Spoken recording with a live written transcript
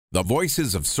The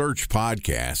Voices of Search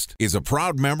podcast is a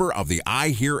proud member of the I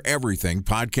Hear Everything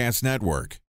podcast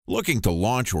network. Looking to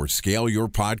launch or scale your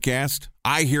podcast?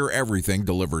 I Hear Everything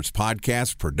delivers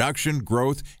podcast production,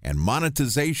 growth, and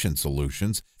monetization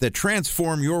solutions that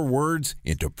transform your words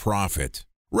into profit.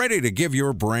 Ready to give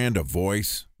your brand a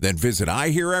voice? Then visit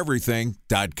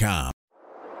iheareverything.com.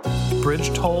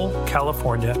 Bridge Toll,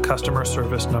 California, customer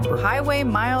service number. Highway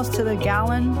miles to the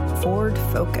gallon, Ford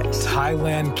Focus.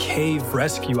 Thailand cave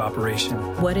rescue operation.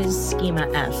 What is Schema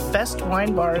F? Best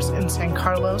wine bars in San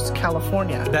Carlos,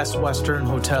 California. Best Western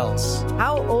hotels.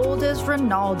 How old is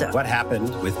Ronaldo? What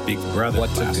happened with Big Brother?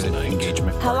 What's a good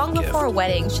engagement? How long before a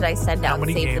wedding should I send out How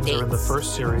many save the games dates? are in the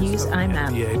first series? Use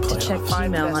IMAP to check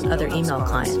email on other email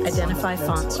clients. Identify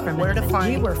fonts from Where to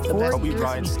find We were the 4 best years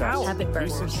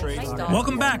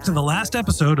Welcome back to the last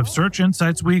episode of Search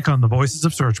Insights Week on the Voices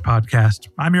of Search podcast.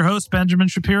 I'm your host, Benjamin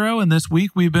Shapiro, and this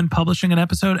week we've been publishing an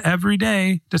episode every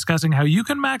day discussing how you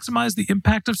can maximize the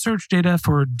impact of search data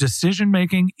for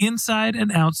decision-making inside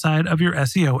and outside of your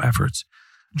SEO efforts.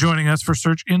 Joining us for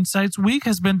Search Insights Week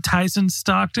has been Tyson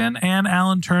Stockton and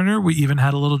Alan Turner. We even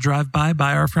had a little drive-by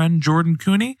by our friend Jordan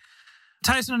Cooney.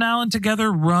 Tyson and Alan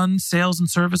together run sales and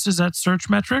services at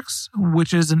Searchmetrics,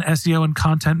 which is an SEO and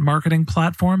content marketing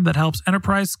platform that helps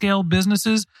enterprise-scale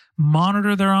businesses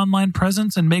monitor their online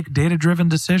presence and make data-driven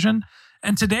decisions.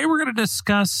 And today we're going to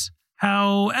discuss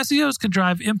how SEOs can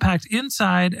drive impact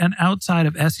inside and outside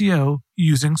of SEO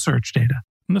using search data.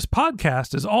 And this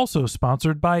podcast is also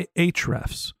sponsored by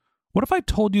Ahrefs. What if I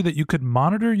told you that you could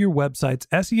monitor your website's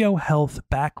SEO health,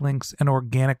 backlinks, and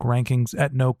organic rankings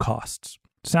at no costs?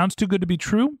 Sounds too good to be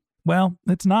true? Well,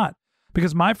 it's not,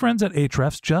 because my friends at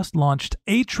Ahrefs just launched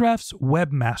Ahrefs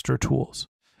Webmaster Tools.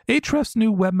 Ahrefs'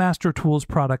 new Webmaster Tools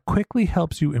product quickly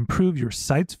helps you improve your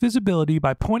site's visibility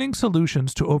by pointing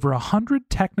solutions to over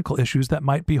 100 technical issues that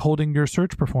might be holding your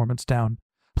search performance down.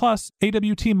 Plus,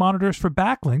 AWT monitors for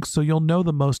backlinks so you'll know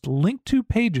the most linked to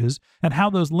pages and how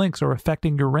those links are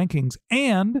affecting your rankings.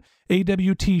 And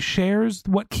AWT shares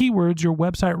what keywords your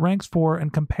website ranks for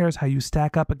and compares how you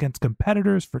stack up against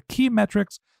competitors for key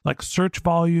metrics like search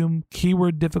volume,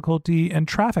 keyword difficulty, and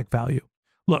traffic value.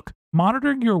 Look,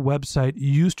 monitoring your website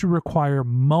used to require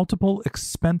multiple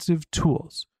expensive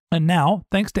tools. And now,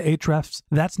 thanks to Ahrefs,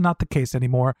 that's not the case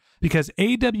anymore because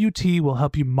AWT will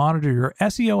help you monitor your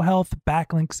SEO health,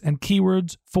 backlinks, and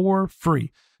keywords for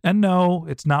free. And no,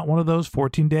 it's not one of those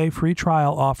 14-day free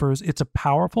trial offers. It's a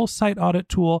powerful site audit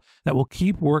tool that will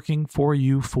keep working for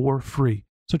you for free.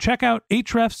 So check out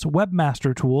Ahrefs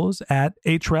Webmaster Tools at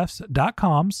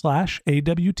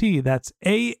ahrefs.com/AWT. That's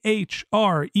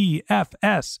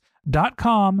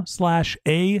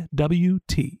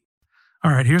ahrefs.com/AWT.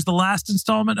 All right, here's the last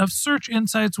installment of Search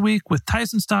Insights Week with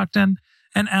Tyson Stockton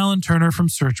and Alan Turner from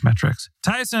Searchmetrics.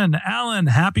 Tyson, Alan,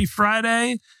 happy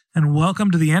Friday, and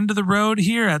welcome to the end of the road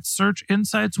here at Search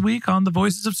Insights Week on the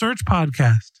Voices of Search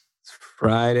podcast.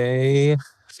 Friday,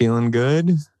 feeling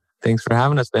good. Thanks for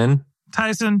having us, Ben.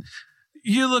 Tyson,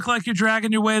 you look like you're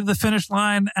dragging your way to the finish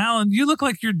line. Alan, you look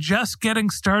like you're just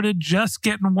getting started, just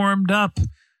getting warmed up.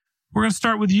 We're going to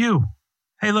start with you.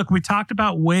 Hey, look, we talked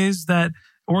about ways that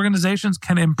organizations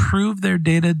can improve their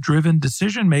data-driven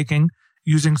decision-making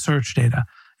using search data.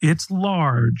 It's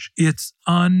large, it's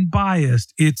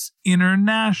unbiased, it's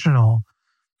international,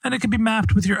 and it can be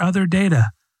mapped with your other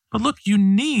data. But look, you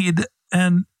need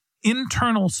an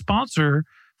internal sponsor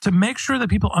to make sure that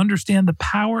people understand the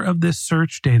power of this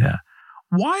search data.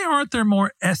 Why aren't there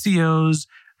more SEOs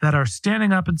that are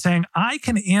standing up and saying, I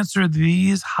can answer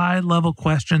these high-level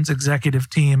questions, executive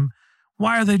team?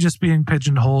 Why are they just being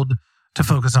pigeonholed to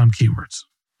focus on keywords?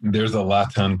 There's a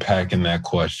lot to unpack in that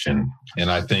question. And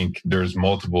I think there's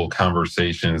multiple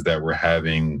conversations that we're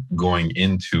having going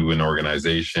into an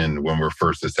organization when we're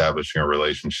first establishing a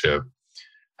relationship.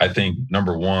 I think,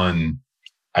 number one,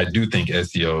 I do think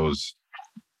SEOs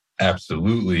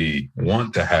absolutely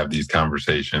want to have these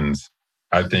conversations.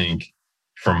 I think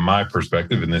from my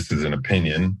perspective, and this is an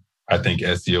opinion, I think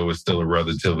SEO is still a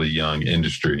relatively young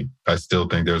industry. I still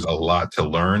think there's a lot to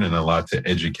learn and a lot to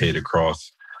educate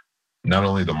across not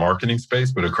only the marketing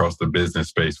space, but across the business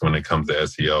space when it comes to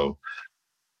SEO.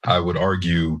 I would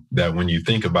argue that when you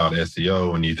think about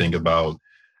SEO and you think about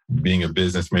being a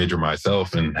business major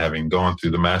myself and having gone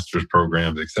through the master's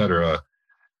programs, et cetera,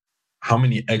 how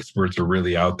many experts are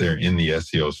really out there in the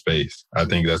SEO space? I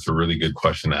think that's a really good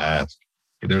question to ask.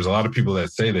 There's a lot of people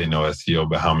that say they know SEO,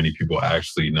 but how many people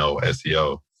actually know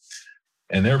SEO?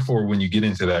 And therefore, when you get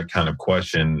into that kind of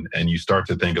question and you start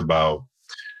to think about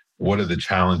what are the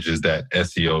challenges that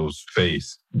SEOs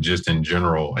face just in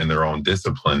general in their own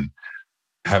discipline,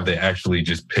 have they actually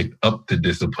just picked up the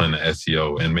discipline of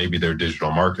SEO? And maybe they're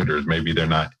digital marketers, maybe they're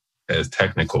not as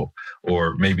technical,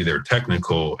 or maybe they're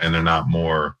technical and they're not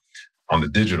more on the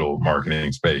digital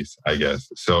marketing space, I guess.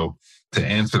 So to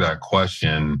answer that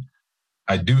question,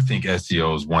 I do think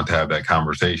SEOs want to have that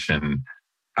conversation.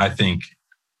 I think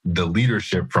the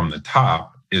leadership from the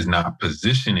top is not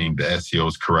positioning the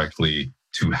SEOs correctly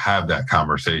to have that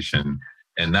conversation.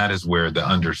 And that is where the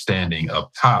understanding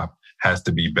up top has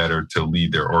to be better to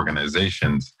lead their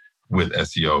organizations with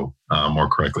SEO more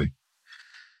correctly.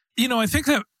 I think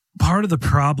that part of the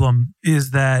problem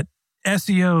is that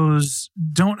SEOs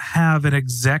don't have an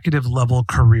executive level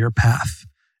career path.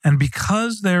 And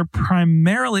because they're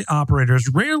primarily operators,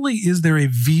 rarely is there a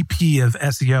VP of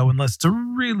SEO unless it's a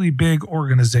really big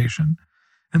organization.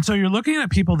 And so you're looking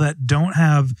at people that don't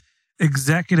have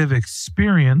executive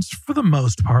experience for the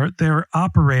most part. They're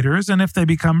operators. And if they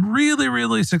become really,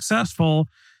 really successful,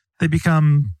 they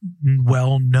become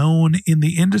well known in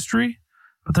the industry.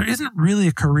 But there isn't really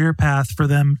a career path for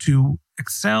them to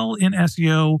excel in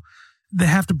SEO. They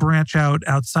have to branch out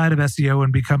outside of SEO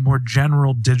and become more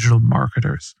general digital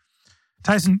marketers.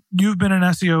 Tyson, you've been in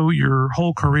SEO your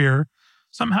whole career.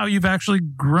 Somehow you've actually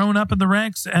grown up in the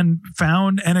ranks and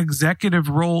found an executive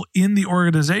role in the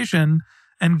organization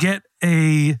and get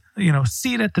a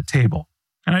seat at the table.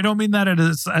 And I don't mean that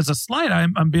as a slight.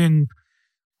 I'm being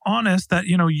honest that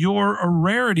you're a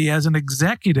rarity as an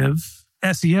executive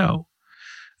SEO.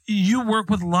 You work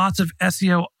with lots of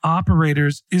SEO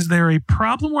operators. Is there a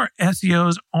problem where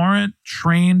SEOs aren't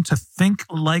trained to think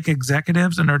like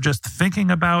executives and are just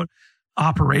thinking about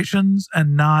operations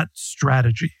and not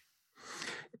strategy?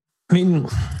 I mean,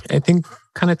 I think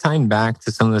kind of tying back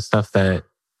to some of the stuff that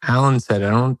Alan said, I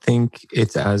don't think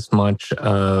it's as much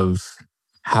of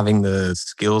having the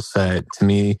skill set. To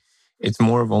me, it's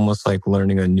more of almost like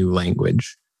learning a new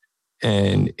language.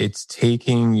 And it's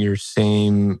taking your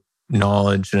same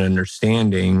knowledge and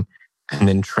understanding and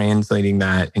then translating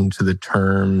that into the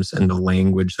terms and the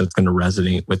language that's going to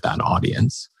resonate with that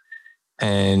audience.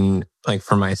 And like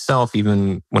for myself,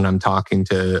 even when I'm talking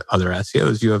to other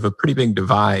SEOs, you have a pretty big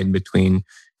divide between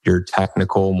your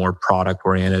technical, more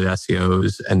product-oriented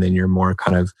SEOs and then your more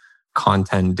kind of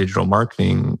content digital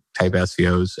marketing type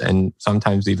SEOs. And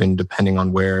sometimes even depending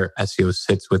on where SEO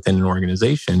sits within an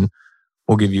organization,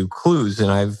 will give you clues.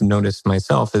 And I've noticed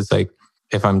myself is like,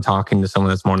 if I'm talking to someone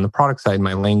that's more on the product side,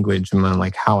 my language and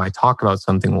like how I talk about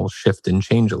something will shift and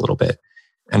change a little bit.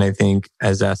 And I think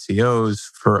as SEOs,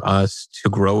 for us to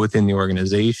grow within the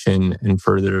organization and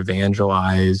further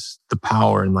evangelize the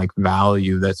power and like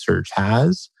value that search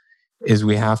has, is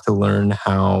we have to learn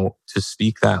how to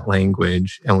speak that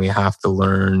language and we have to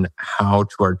learn how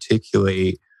to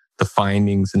articulate the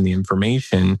findings and the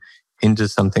information into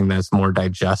something that's more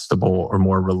digestible or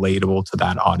more relatable to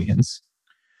that audience.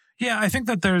 Yeah, I think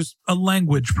that there's a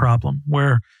language problem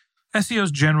where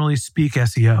SEOs generally speak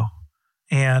SEO.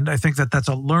 And I think that that's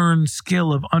a learned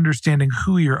skill of understanding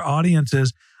who your audience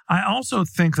is. I also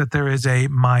think that there is a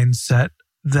mindset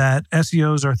that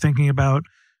SEOs are thinking about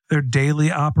their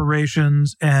daily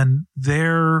operations and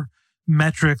their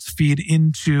metrics feed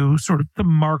into sort of the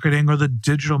marketing or the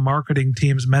digital marketing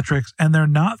team's metrics. And they're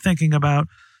not thinking about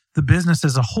the business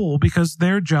as a whole because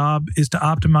their job is to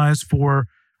optimize for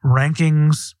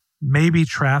rankings, maybe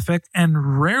traffic,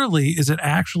 and rarely is it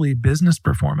actually business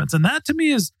performance. And that to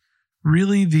me is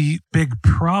really the big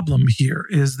problem here,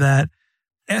 is that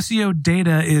SEO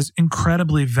data is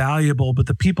incredibly valuable, but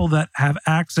the people that have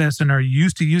access and are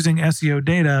used to using SEO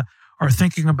data are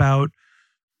thinking about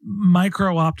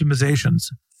micro optimizations,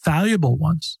 valuable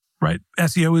ones, right?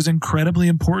 SEO is incredibly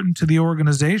important to the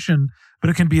organization,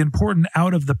 but it can be important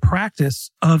out of the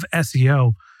practice of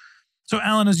SEO. So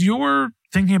Alan, as you're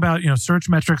thinking about,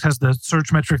 Searchmetrics has the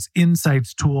Searchmetrics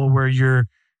Insights tool where you're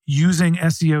using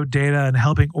SEO data and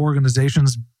helping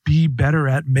organizations be better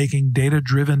at making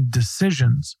data-driven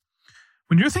decisions.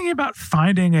 When you're thinking about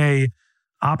finding a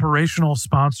operational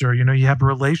sponsor, you have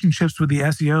relationships with the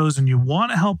SEOs and you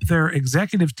want to help their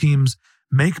executive teams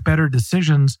make better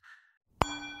decisions.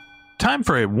 Time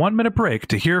for a 1-minute break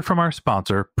to hear from our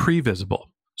sponsor, Previsible.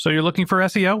 So you're looking for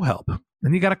SEO help,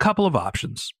 and you got a couple of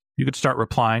options. You could start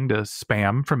replying to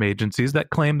spam from agencies that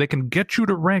claim they can get you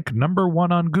to rank number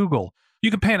 1 on Google. You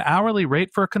can pay an hourly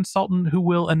rate for a consultant who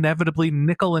will inevitably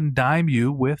nickel and dime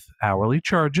you with hourly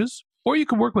charges. Or you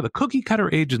can work with a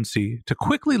cookie-cutter agency to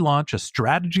quickly launch a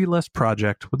strategy-less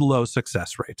project with low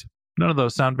success rate. None of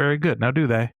those sound very good, now do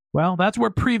they? Well, that's where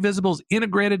Previsible's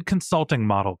integrated consulting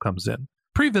model comes in.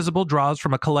 Previsible draws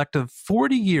from a collective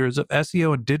 40 years of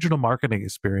SEO and digital marketing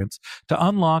experience to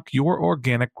unlock your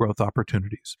organic growth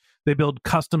opportunities. They build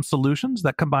custom solutions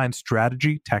that combine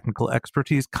strategy, technical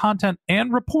expertise, content,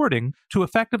 and reporting to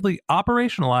effectively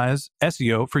operationalize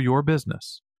SEO for your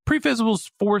business. Previsible's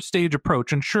 4-stage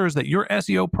approach ensures that your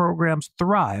SEO programs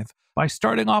thrive by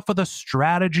starting off with a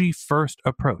strategy-first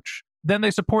approach. Then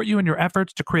they support you in your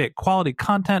efforts to create quality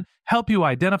content, help you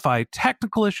identify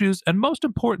technical issues, and most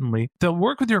importantly, they'll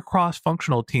work with your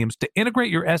cross-functional teams to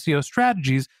integrate your SEO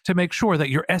strategies to make sure that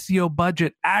your SEO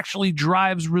budget actually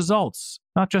drives results,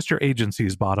 not just your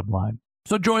agency's bottom line.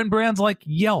 So join brands like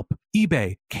Yelp,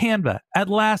 eBay, Canva,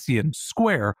 Atlassian,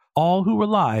 Square, all who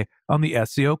rely on the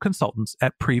SEO consultants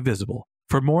at Previsible.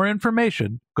 For more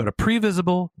information, go to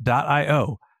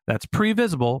previsible.io. That's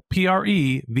Previsible,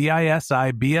 Previsible.io.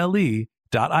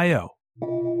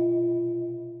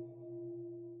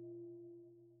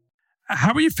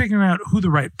 How are you figuring out who the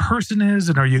right person is,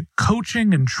 and are you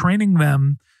coaching and training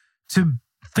them to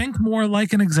think more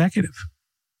like an executive?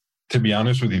 To be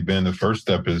honest with you, Ben, the first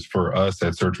step is for us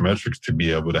at Searchmetrics to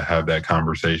be able to have that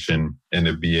conversation and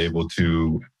to be able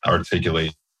to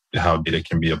articulate how data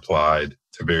can be applied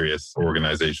to various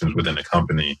organizations within a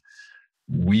company.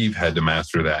 We've had to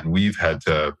master that, and we've had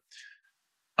to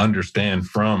understand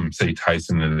from, say,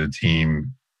 Tyson and the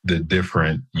team, the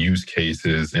different use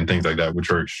cases and things like that, which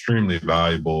are extremely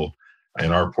valuable.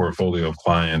 And our portfolio of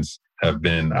clients have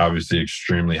been obviously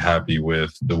extremely happy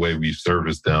with the way we've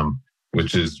serviced them,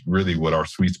 which is really what our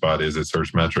sweet spot is at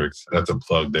Searchmetrics. That's a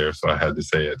plug there, so I had to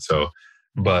say it. So,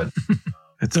 but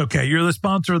it's okay. You're the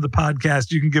sponsor of the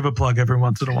podcast. You can give a plug every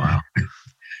once in a while.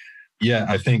 Yeah,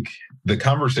 I think the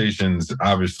conversations,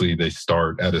 obviously, they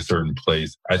start at a certain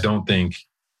place. I don't think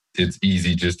it's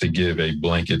easy just to give a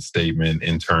blanket statement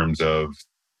in terms of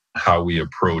how we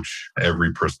approach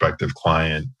every prospective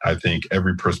client. I think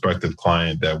every prospective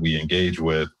client that we engage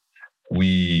with,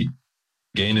 we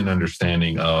gain an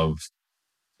understanding of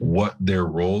what their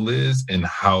role is and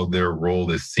how their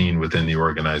role is seen within the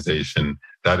organization.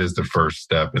 That is the first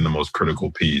step and the most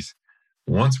critical piece.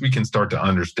 Once we can start to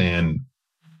understand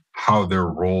how their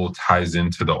role ties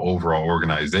into the overall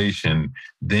organization,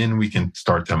 then we can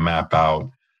start to map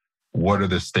out what are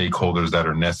the stakeholders that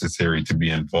are necessary to be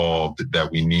involved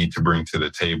that we need to bring to the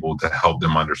table to help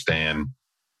them understand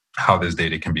how this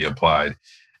data can be applied.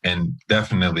 And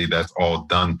definitely that's all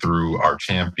done through our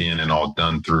champion and all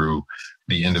done through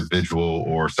the individual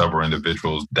or several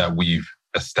individuals that we've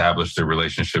established a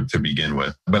relationship to begin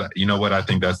with. But you know what? I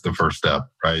think that's the first step,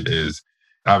 right? Is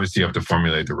obviously you have to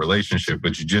formulate the relationship,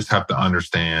 but you just have to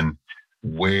understand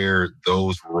where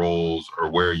those roles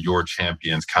or where your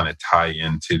champions kind of tie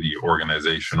into the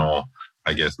organizational,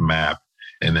 I guess, map,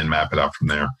 and then map it out from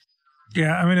there.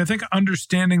 Yeah, I mean, I think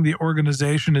understanding the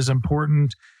organization is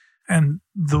important. And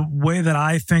the way that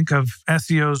I think of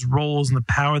SEO's roles and the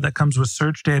power that comes with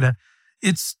search data,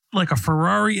 it's like a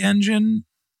Ferrari engine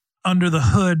under the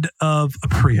hood of a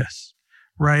Prius,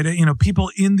 right? You know, people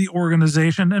in the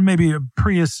organization, and maybe a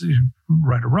Prius,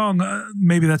 right or wrong,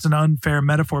 maybe that's an unfair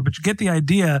metaphor, but you get the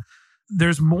idea.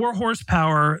 There's more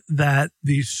horsepower that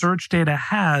the search data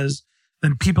has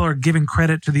than people are giving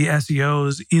credit to the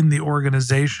SEOs in the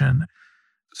organization.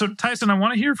 So Tyson, I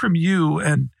want to hear from you,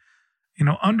 and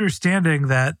understanding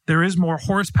that there is more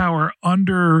horsepower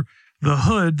under the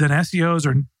hood than SEOs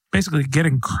are basically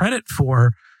getting credit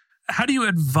for. How do you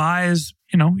advise,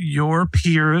 your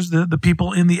peers, the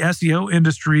people in the SEO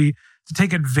industry, to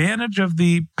take advantage of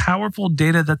the powerful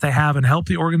data that they have and help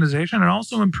the organization and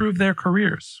also improve their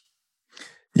careers?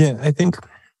 Yeah, I think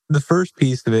the first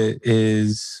piece of it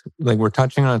is, like, we're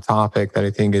touching on a topic that I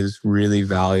think is really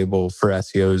valuable for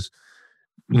SEOs,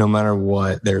 no matter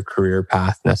what their career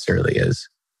path necessarily is.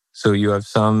 So you have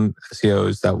some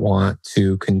SEOs that want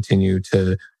to continue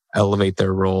to elevate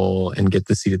their role and get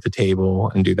the seat at the table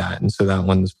and do that. And so that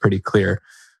one's pretty clear.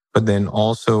 But then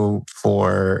also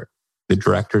for the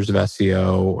directors of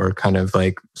SEO, or kind of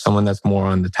like someone that's more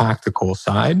on the tactical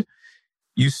side,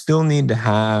 you still need to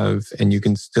have, and you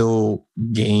can still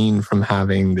gain from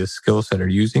having this skill set or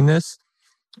using this.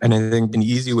 And I think an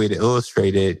easy way to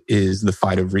illustrate it is the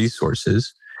fight of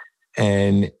resources.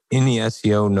 And any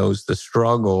SEO knows the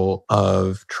struggle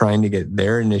of trying to get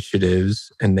their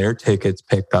initiatives and their tickets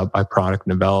picked up by product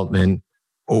development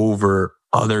over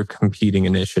other competing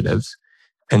initiatives.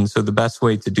 And so the best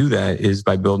way to do that is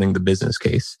by building the business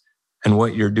case. And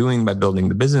what you're doing by building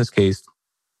the business case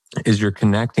is you're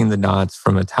connecting the dots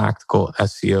from a tactical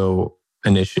SEO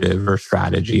initiative or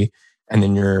strategy, and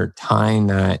then you're tying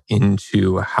that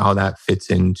into how that fits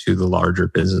into the larger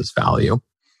business value.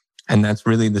 And that's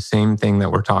really the same thing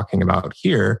that we're talking about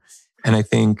here, And I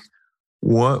think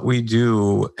what we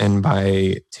do, and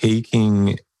by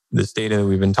taking this data that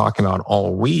we've been talking about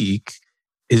all week,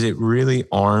 is it really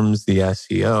arms the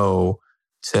SEO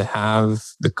to have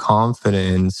the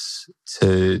confidence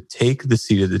to take the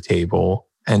seat at the table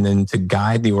and then to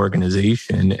guide the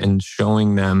organization and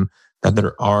showing them that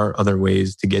there are other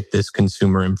ways to get this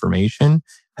consumer information.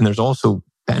 And there's also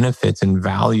benefits and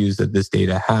values that this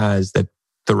data has that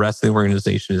the rest of the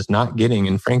organization is not getting,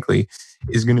 and frankly,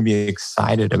 is going to be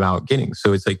excited about getting.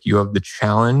 So it's like you have the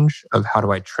challenge of how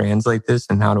do I translate this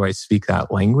and how do I speak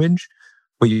that language?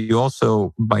 But you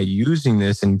also, by using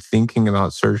this and thinking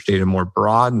about search data more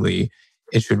broadly,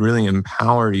 it should really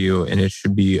empower you, and it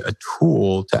should be a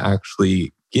tool to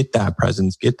actually get that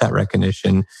presence, get that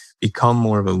recognition, become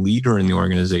more of a leader in the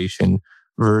organization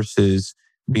versus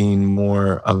being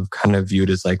more of kind of viewed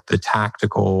as like the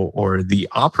tactical or the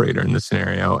operator in the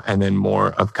scenario, and then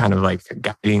more of kind of like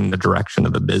guiding the direction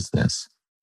of the business.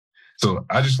 So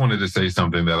I just wanted to say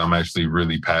something that I'm actually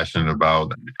really passionate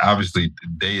about. Obviously,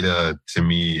 data to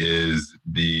me is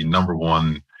the number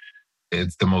one.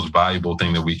 It's the most valuable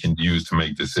thing that we can use to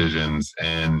make decisions.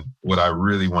 And what I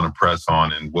really want to press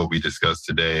on and what we discussed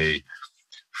today,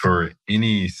 for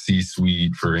any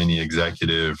C-suite, for any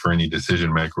executive, for any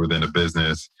decision maker within a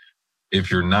business, if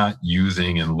you're not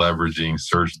using and leveraging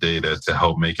search data to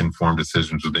help make informed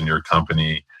decisions within your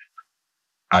company,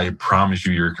 I promise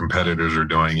you your competitors are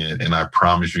doing it, and I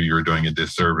promise you you're doing a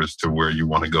disservice to where you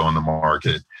want to go in the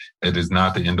market. It is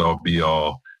not the end-all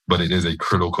be-all, but it is a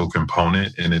critical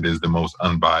component, and it is the most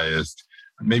unbiased,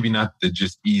 maybe not the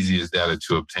just easiest data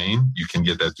to obtain. You can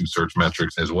get that through search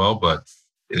metrics as well, but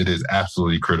it is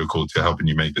absolutely critical to helping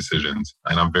you make decisions.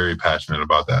 And I'm very passionate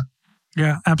about that.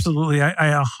 Yeah, absolutely.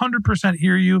 I 100%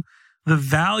 hear you. The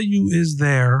value is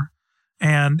there.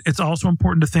 And it's also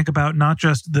important to think about not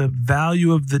just the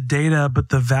value of the data, but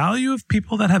the value of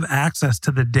people that have access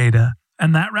to the data.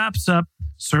 And that wraps up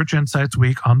Search Insights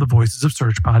Week on the Voices of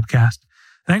Search podcast.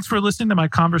 Thanks for listening to my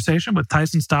conversation with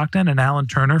Tyson Stockton and Alan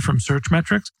Turner from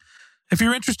Searchmetrics. If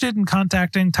you're interested in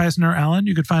contacting Tyson or Alan,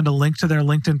 you could find a link to their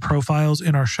LinkedIn profiles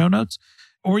in our show notes,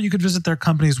 or you could visit their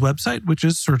company's website, which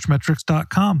is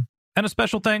searchmetrics.com. And a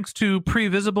special thanks to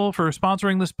Previsible for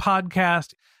sponsoring this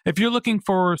podcast. If you're looking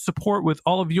for support with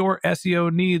all of your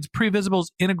SEO needs,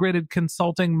 Previsible's integrated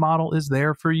consulting model is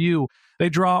there for you. They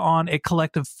draw on a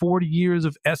collective 40 years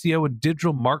of SEO and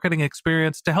digital marketing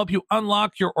experience to help you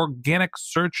unlock your organic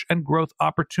search and growth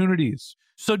opportunities.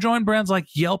 So join brands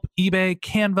like Yelp, eBay,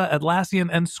 Canva, Atlassian,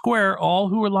 and Square, all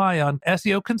who rely on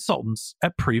SEO consultants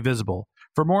at Previsible.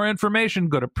 For more information,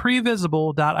 go to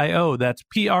previsible.io. That's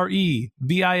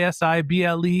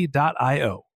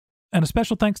previsible.io. And a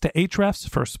special thanks to Ahrefs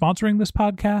for sponsoring this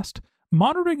podcast.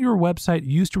 Monitoring your website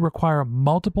used to require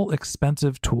multiple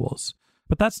expensive tools,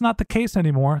 but that's not the case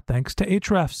anymore thanks to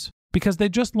Ahrefs, because they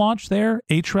just launched their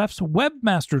Ahrefs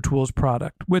Webmaster Tools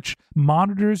product, which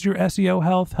monitors your SEO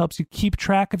health, helps you keep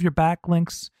track of your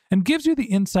backlinks, and gives you the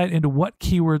insight into what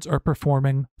keywords are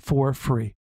performing for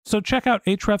free. So check out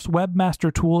Ahrefs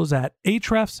Webmaster Tools at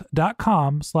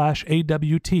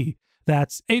ahrefs.com/AWT.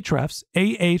 That's Ahrefs,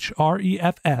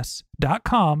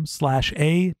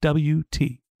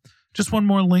 ahrefs.com/AWT. Just one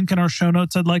more link in our show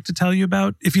notes I'd like to tell you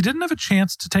about. If you didn't have a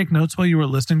chance to take notes while you were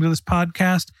listening to this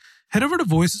podcast, head over to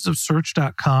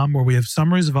voicesofsearch.com, where we have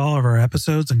summaries of all of our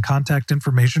episodes and contact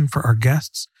information for our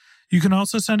guests. You can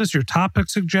also send us your topic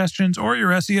suggestions or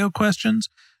your SEO questions.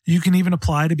 You can even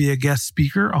apply to be a guest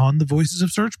speaker on the Voices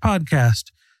of Search podcast.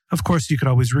 Of course, you could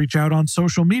always reach out on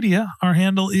social media. Our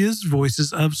handle is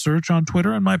Voices of Search on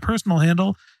Twitter, and my personal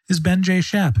handle is Ben J.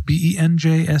 Shap,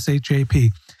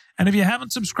 BenJShap. And if you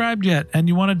haven't subscribed yet and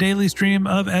you want a daily stream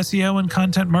of SEO and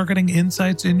content marketing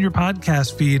insights in your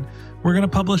podcast feed, we're going to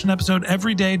publish an episode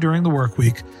every day during the work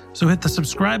week. So hit the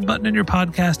subscribe button in your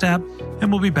podcast app,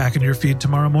 and we'll be back in your feed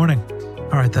tomorrow morning.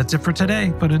 All right, that's it for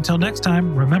today. But until next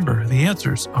time, remember, the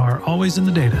answers are always in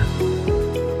the data.